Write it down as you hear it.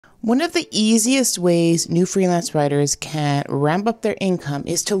One of the easiest ways new freelance writers can ramp up their income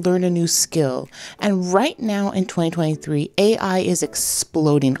is to learn a new skill. And right now in 2023, AI is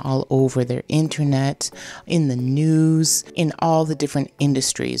exploding all over their internet, in the news, in all the different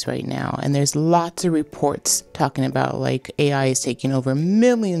industries right now. And there's lots of reports talking about like AI is taking over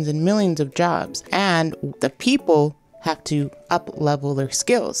millions and millions of jobs, and the people have to up level their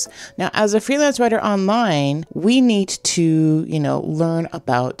skills. Now, as a freelance writer online, we need to, learn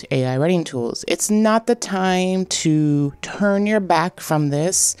about AI writing tools. It's not the time to turn your back from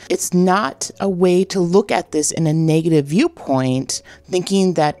this. It's not a way to look at this in a negative viewpoint,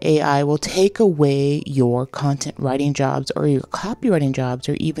 thinking that AI will take away your content writing jobs or your copywriting jobs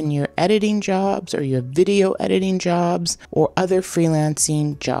or even your editing jobs or your video editing jobs or other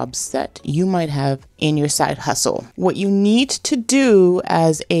freelancing jobs that you might have in your side hustle. What you need to do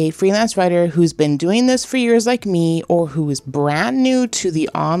as a freelance writer who's been doing this for years like me, or who is brand new to the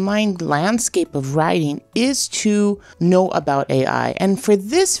online landscape of writing, is to know about AI. And for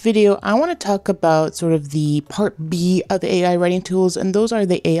this video, I want to talk about sort of the part B of AI writing tools, and those are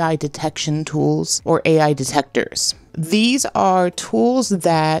the AI detection tools or AI detectors. These are tools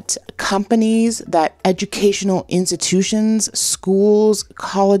that companies, that educational institutions, schools,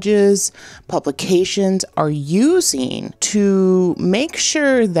 colleges, publications are using to make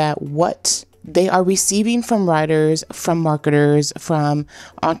sure that what they are receiving from writers, from marketers, from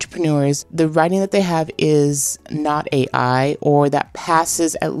entrepreneurs, the writing that they have is not AI, or that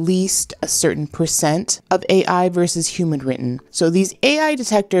passes at least a certain percent of AI versus human written. So these AI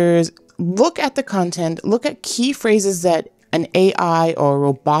detectors look at the content, look at key phrases that an AI or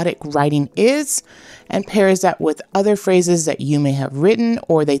robotic writing is, and pairs that with other phrases that you may have written,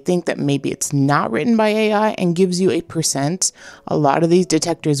 or they think that maybe it's not written by AI, and gives you a percent. A lot of these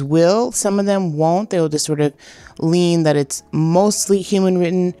detectors will, some of them won't. They'll just sort of lean that it's mostly human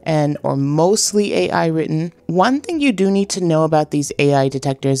written or mostly AI written. One thing you do need to know about these AI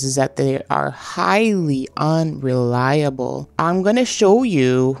detectors is that they are highly unreliable. I'm going to show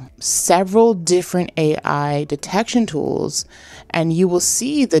you several different AI detection tools, and you will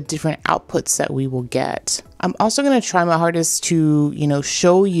see the different outputs that we will get. I'm also going to try my hardest to,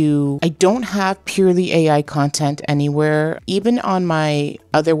 show you I don't have purely AI content anywhere. Even on my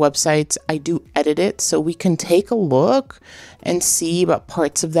other websites, I do edit it, so we can take a look and see about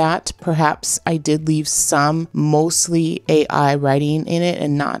parts of that. Perhaps I did leave some mostly AI writing in it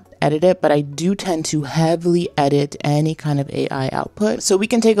and not edit it, but I do tend to heavily edit any kind of AI output. So we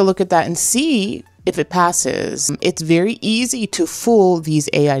can take a look at that and see if it passes. It's very easy to fool these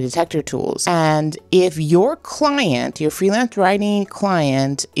AI detector tools. And if your client, your freelance writing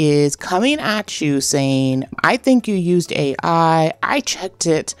client, is coming at you saying, I think you used AI, I checked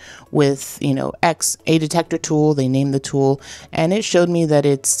it with, X, a detector tool, they named the tool, and it showed me that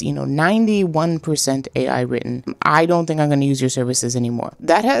it's, 91% AI written. I don't think I'm going to use your services anymore.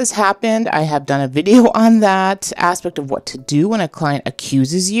 That has happened. I have done a video on that aspect of what to do when a client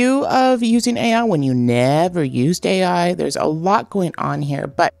accuses you of using AI when you never used AI. There's a lot going on here,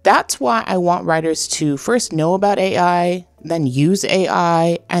 but that's why I want writers to first know about AI, then use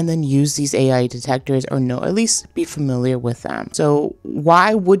AI, and then use these AI detectors, or at least be familiar with them. So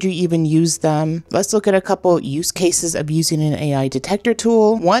why would you even use them? Let's look at a couple use cases of using an AI detector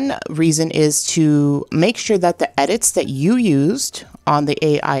tool. One reason is to make sure that the edits that you used on the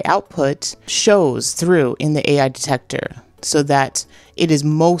AI output shows through in the AI detector, so that it is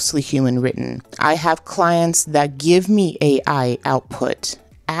mostly human written. I have clients that give me AI output,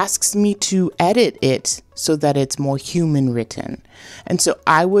 asks me to edit it so that it's more human written. And so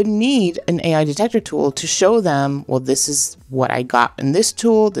I would need an AI detector tool to show them, well, this is what I got in this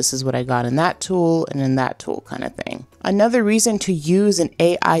tool, this is what I got in that tool, and in that tool kind of thing. Another reason to use an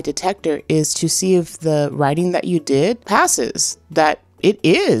AI detector is to see if the writing that you did passes, that it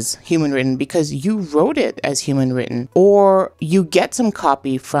is human written because you wrote it as human written, or you get some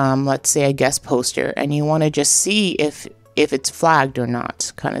copy from, let's say, a guest poster, and you want to just see if it's flagged or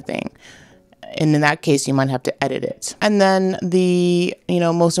not, kind of thing. And in that case, you might have to edit it. And then the,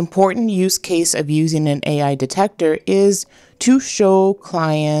 most important use case of using an AI detector is to show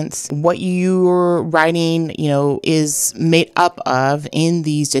clients what your writing, is made up of in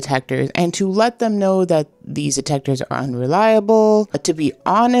these detectors, and to let them know that these detectors are unreliable, to be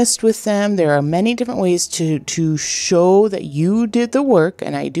honest with them. There are many different ways to show that you did the work,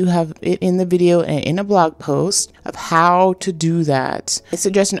 and I do have it in the video and in a blog post of how to do that. A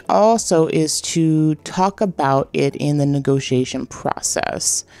suggestion also is to talk about it in the negotiation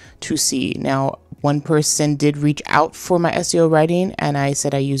process to see. Now, one person did reach out for my SEO writing, and I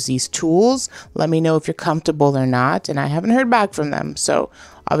said I use these tools. Let me know if you're comfortable or not. And I haven't heard back from them. So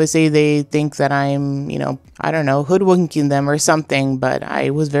Obviously, they think that I'm, I don't know, hoodwinking them or something, but I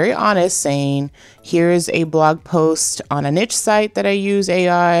was very honest saying, here's a blog post on a niche site that I use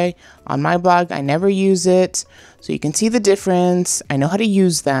AI. On my blog, I never use it. So you can see the difference. I know how to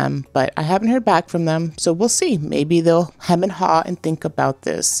use them, but I haven't heard back from them. So we'll see. Maybe they'll hem and haw and think about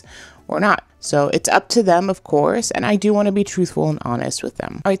this or not. So it's up to them, of course, and I do want to be truthful and honest with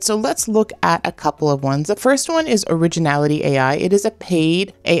them. All right, so let's look at a couple of ones. The first one is Originality AI. It is a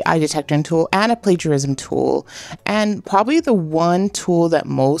paid AI detector tool and a plagiarism tool, and probably the one tool that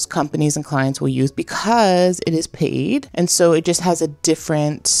most companies and clients will use because it is paid, and so it just has a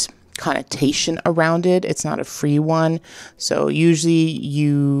different connotation around it. It's not a free one. So usually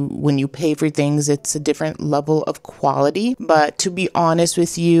when you pay for things, it's a different level of quality. But to be honest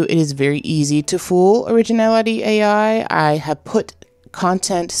with you, it is very easy to fool Originality AI. I have put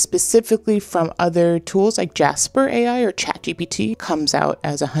content specifically from other tools like Jasper AI or ChatGPT comes out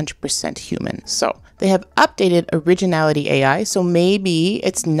as 100% human. So they have updated Originality AI. So maybe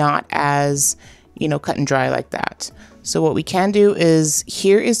it's not as, cut and dry like that. So what we can do is,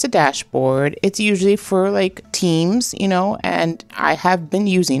 here is the dashboard. It's usually for like teams, and I have been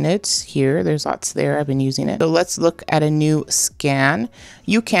using it here. There's lots there. I've been using it. So let's look at a new scan.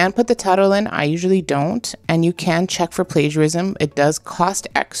 You can put the title in. I usually don't. And you can check for plagiarism. It does cost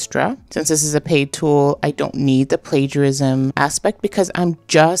extra. Since this is a paid tool, I don't need the plagiarism aspect because I'm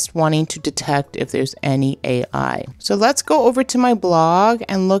just wanting to detect if there's any AI. So let's go over to my blog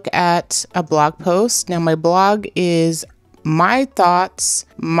and look at a blog post. Now my blog is my thoughts,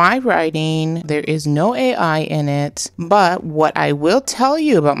 my writing. There is no AI in it, but what I will tell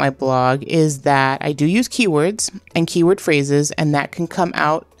you about my blog is that I do use keywords and keyword phrases, and that can come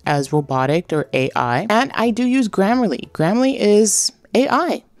out as robotic or AI. And I do use Grammarly. Grammarly is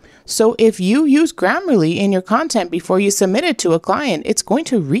AI. So if you use Grammarly in your content before you submit it to a client, it's going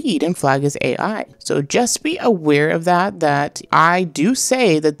to read and flag as AI. So just be aware of that I do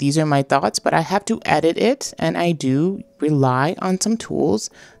say that these are my thoughts, but I have to edit it, and I do rely on some tools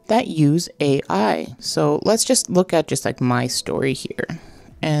that use AI. So let's just look at just like my story here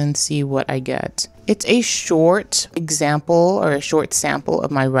and see what I get. It's a short example or a short sample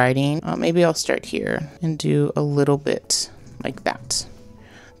of my writing. Maybe I'll start here and do a little bit like that.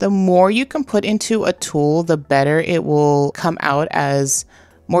 The more you can put into a tool, the better it will come out as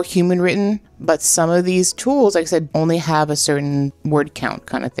more human written. But some of these tools, like I said, only have a certain word count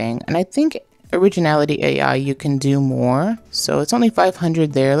kind of thing. And I think Originality AI, you can do more. So it's only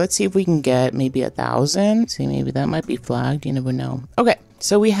 500 there. Let's see if we can get maybe 1,000. See, maybe that might be flagged. You never know. Okay,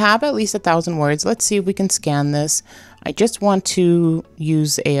 so we have at least 1,000 words. Let's see if we can scan this. I just want to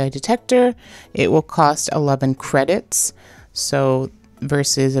use AI detector. It will cost 11 credits. So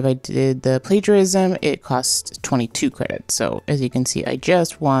versus if I did the plagiarism, it costs 22 credits. So as you can see, I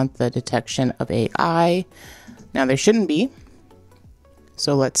just want the detection of AI. Now there shouldn't be.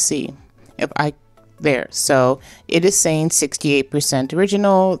 So let's see if there. So it is saying 68%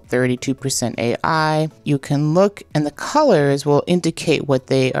 original, 32% AI. You can look and the colors will indicate what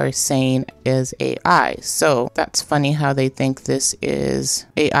they are saying is AI. So that's funny how they think this is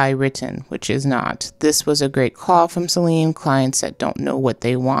AI written, which is not. This was a great call from Celine. Clients that don't know what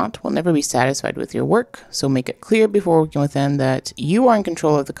they want will never be satisfied with your work. So make it clear before working with them that you are in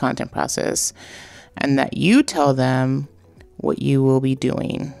control of the content process and that you tell them what you will be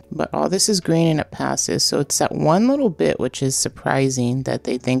doing. But all this is green and it passes. So it's that one little bit which is surprising that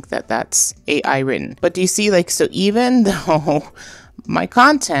they think that that's AI written. But do you see, like, so even though my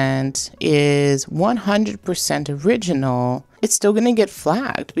content is 100% original, it's still going to get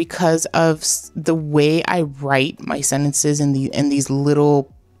flagged because of the way I write my sentences in these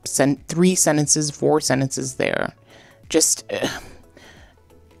little 3 sentences, 4 sentences there. Just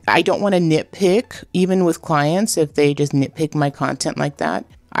I don't want to nitpick, even with clients, if they just nitpick my content like that.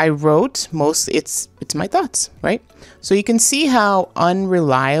 I wrote it's my thoughts, right? So you can see how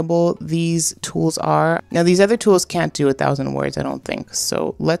unreliable these tools are. Now, these other tools can't do 1,000 words, I don't think.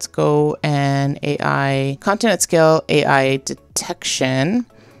 So let's go and AI, content at scale, AI detection,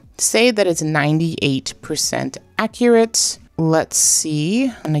 say that it's 98% accurate. Let's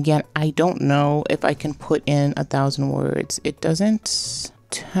see. And again, I don't know if I can put in 1,000 words. It doesn't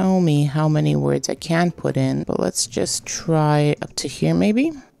tell me how many words I can put in, but let's just try up to here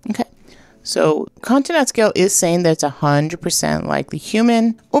maybe. Okay, so content at scale is saying that it's 100% likely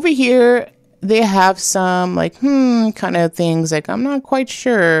human. Over here they have some like kind of things like I'm not quite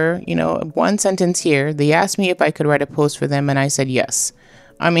sure, one sentence here. They asked me if I could write a post for them and I said yes.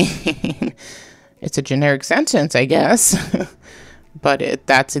 I mean it's a generic sentence, I guess. But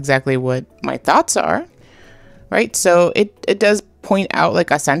that's exactly what my thoughts are, right? So it does point out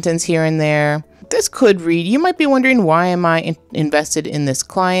like a sentence here and there. This could read, you might be wondering, why am I invested in this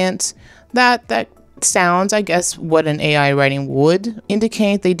client? That sounds, I guess, what an AI writing would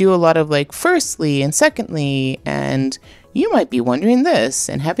indicate. They do a lot of like firstly and secondly, and you might be wondering this,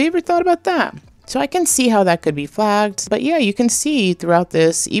 and have you ever thought about that? So I can see how that could be flagged. But yeah, you can see throughout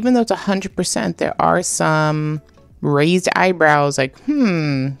this, even though it's 100%, there are some raised eyebrows like,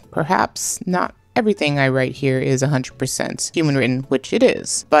 perhaps not everything I write here is 100% human written, which it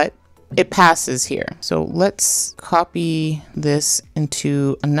is, but it passes here. So let's copy this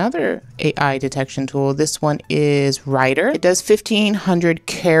into another AI detection tool. This one is Writer. It does 1,500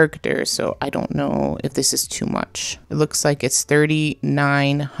 characters, so I don't know if this is too much. It looks like it's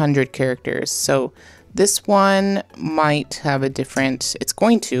 3,900 characters. So this one might have a different, it's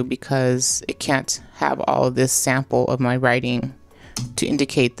going to, because it can't have all of this sample of my writing to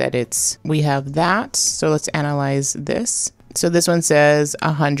indicate that we have that. So let's analyze this. So this one says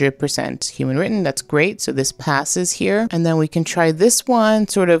 100% human written. That's great. So this passes here. And then we can try this one,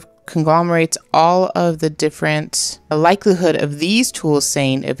 sort of conglomerates all of the different likelihood of these tools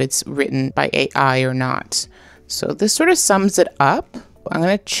saying if it's written by AI or not. So this sort of sums it up. I'm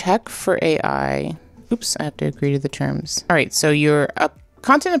going to check for AI. Oops, I have to agree to the terms. All right, so your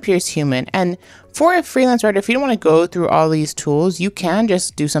content appears human. And for a freelance writer, if you don't want to go through all these tools, you can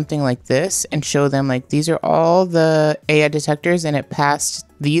just do something like this and show them like, these are all the AI detectors and it passed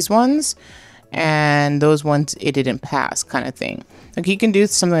these ones, and those ones it didn't pass, kind of thing. Like you can do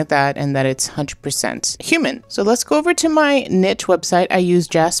something like that and that it's 100% human. So let's go over to my niche website. I use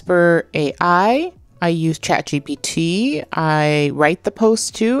Jasper AI. I use ChatGPT. I write the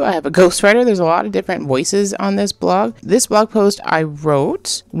posts too. I have a ghostwriter. There's a lot of different voices on this blog. This blog post I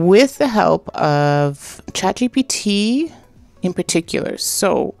wrote with the help of ChatGPT in particular.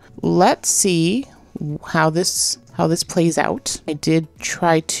 So let's see how this plays out. I did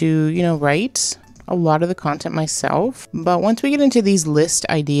try to, write a lot of the content myself, but once we get into these list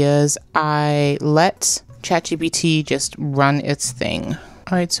ideas, I let ChatGPT just run its thing.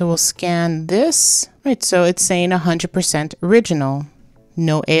 All right, so we'll scan this. All right, so it's saying 100% original,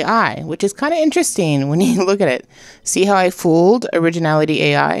 no AI, which is kind of interesting when you look at it. See how I fooled Originality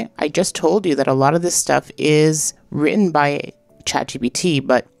AI? I just told you that a lot of this stuff is written by ChatGPT,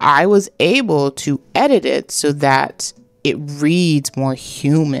 but I was able to edit it so that it reads more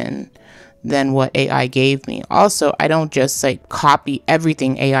human than what AI gave me. Also, I don't just like copy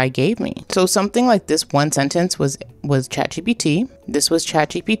everything AI gave me. So something like this one sentence was ChatGPT. This was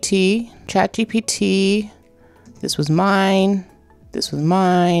ChatGPT, this was mine,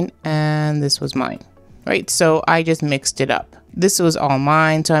 and this was mine. Right? So I just mixed it up. This was all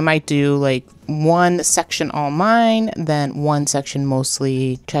mine. So I might do like one section all mine, then one section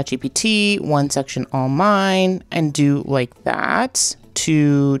mostly ChatGPT, one section all mine, and do like that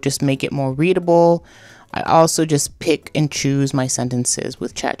to just make it more readable. I also just pick and choose my sentences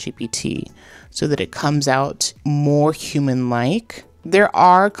with ChatGPT so that it comes out more human-like. There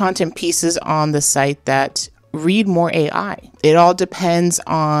are content pieces on the site that read more AI. It all depends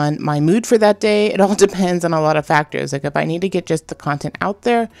on my mood for that day. It all depends on a lot of factors. Like if I need to get just the content out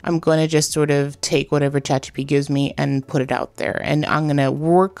there, I'm going to just sort of take whatever ChatGPT gives me and put it out there. And I'm going to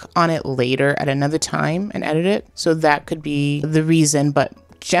work on it later at another time and edit it. So that could be the reason. But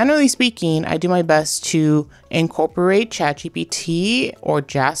generally speaking, I do my best to incorporate ChatGPT or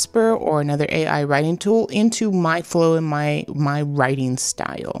Jasper or another AI writing tool into my flow and my writing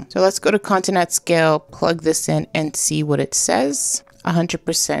style. So let's go to content at scale, plug this in and see what it says.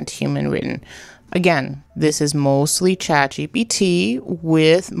 100% human written. Again, this is mostly ChatGPT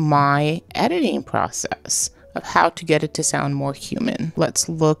with my editing process of how to get it to sound more human. Let's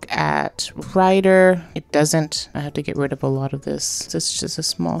look at Writer. It doesn't, I have to get rid of a lot of this. It's just a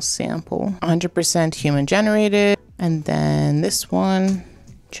small sample. 100% human generated. And then this one,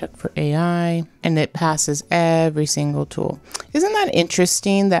 check for AI, and it passes every single tool. Isn't that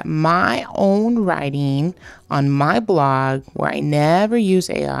interesting that my own writing on my blog, where I never use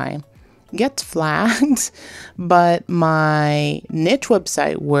AI, gets flagged, but my niche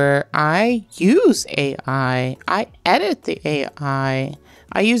website where I use AI, I edit the AI,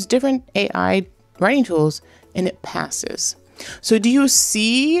 I use different AI writing tools, and it passes. So do you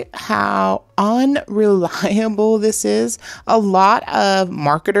see how unreliable this is? A lot of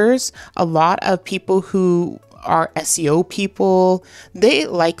marketers, a lot of people who are SEO people, they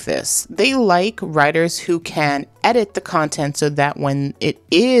like this. They like writers who can edit the content so that when it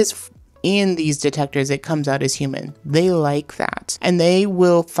is in these detectors, it comes out as human. They like that. And they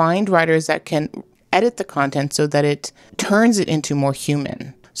will find writers that can edit the content so that it turns it into more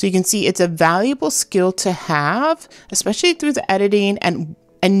human. So you can see it's a valuable skill to have, especially through the editing and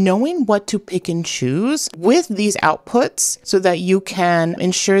knowing what to pick and choose with these outputs so that you can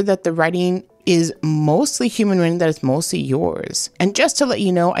ensure that the writing is mostly human written, that is mostly yours. And just to let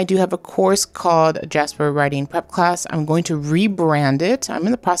you know, I do have a course called Jasper Writing Prep Class. I'm going to rebrand it. I'm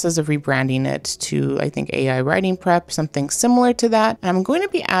in the process of rebranding it to, I think, AI Writing Prep, something similar to that. And I'm going to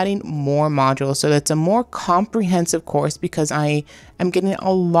be adding more modules so that's a more comprehensive course, because I am getting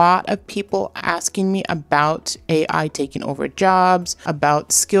a lot of people asking me about AI taking over jobs,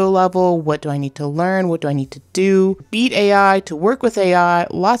 about skill level, what do I need to learn, what do I need to do, beat AI, to work with AI,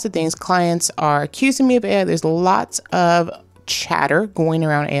 lots of things. Clients are accusing me of AI. There's lots of chatter going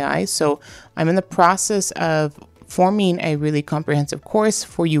around AI. So I'm in the process of forming a really comprehensive course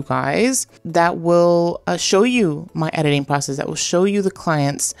for you guys that will show you my editing process, that will show you the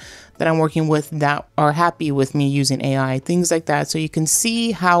clients that I'm working with that are happy with me using AI, things like that. So you can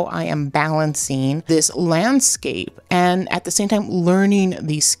see how I am balancing this landscape and at the same time learning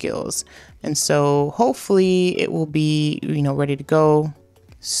these skills. And so hopefully it will be, ready to go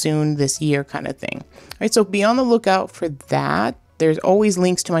soon this year kind of thing. All right, so be on the lookout for that. There's always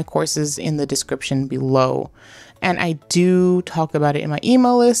links to my courses in the description below. And I do talk about it in my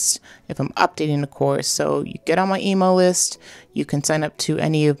email list if I'm updating the course. So you get on my email list, you can sign up to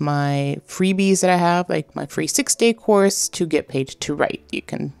any of my freebies that I have, like my free 6-day course to get paid to write. You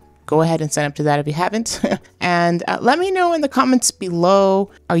can go ahead and sign up to that if you haven't. And let me know in the comments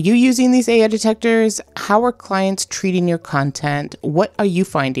below, are you using these AI detectors? How are clients treating your content? What are you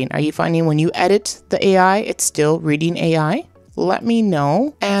finding? Are you finding when you edit the AI, it's still reading AI? Let me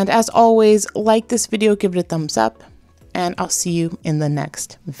know. And as always, like this video, give it a thumbs up, and I'll see you in the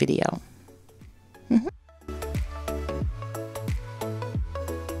next video.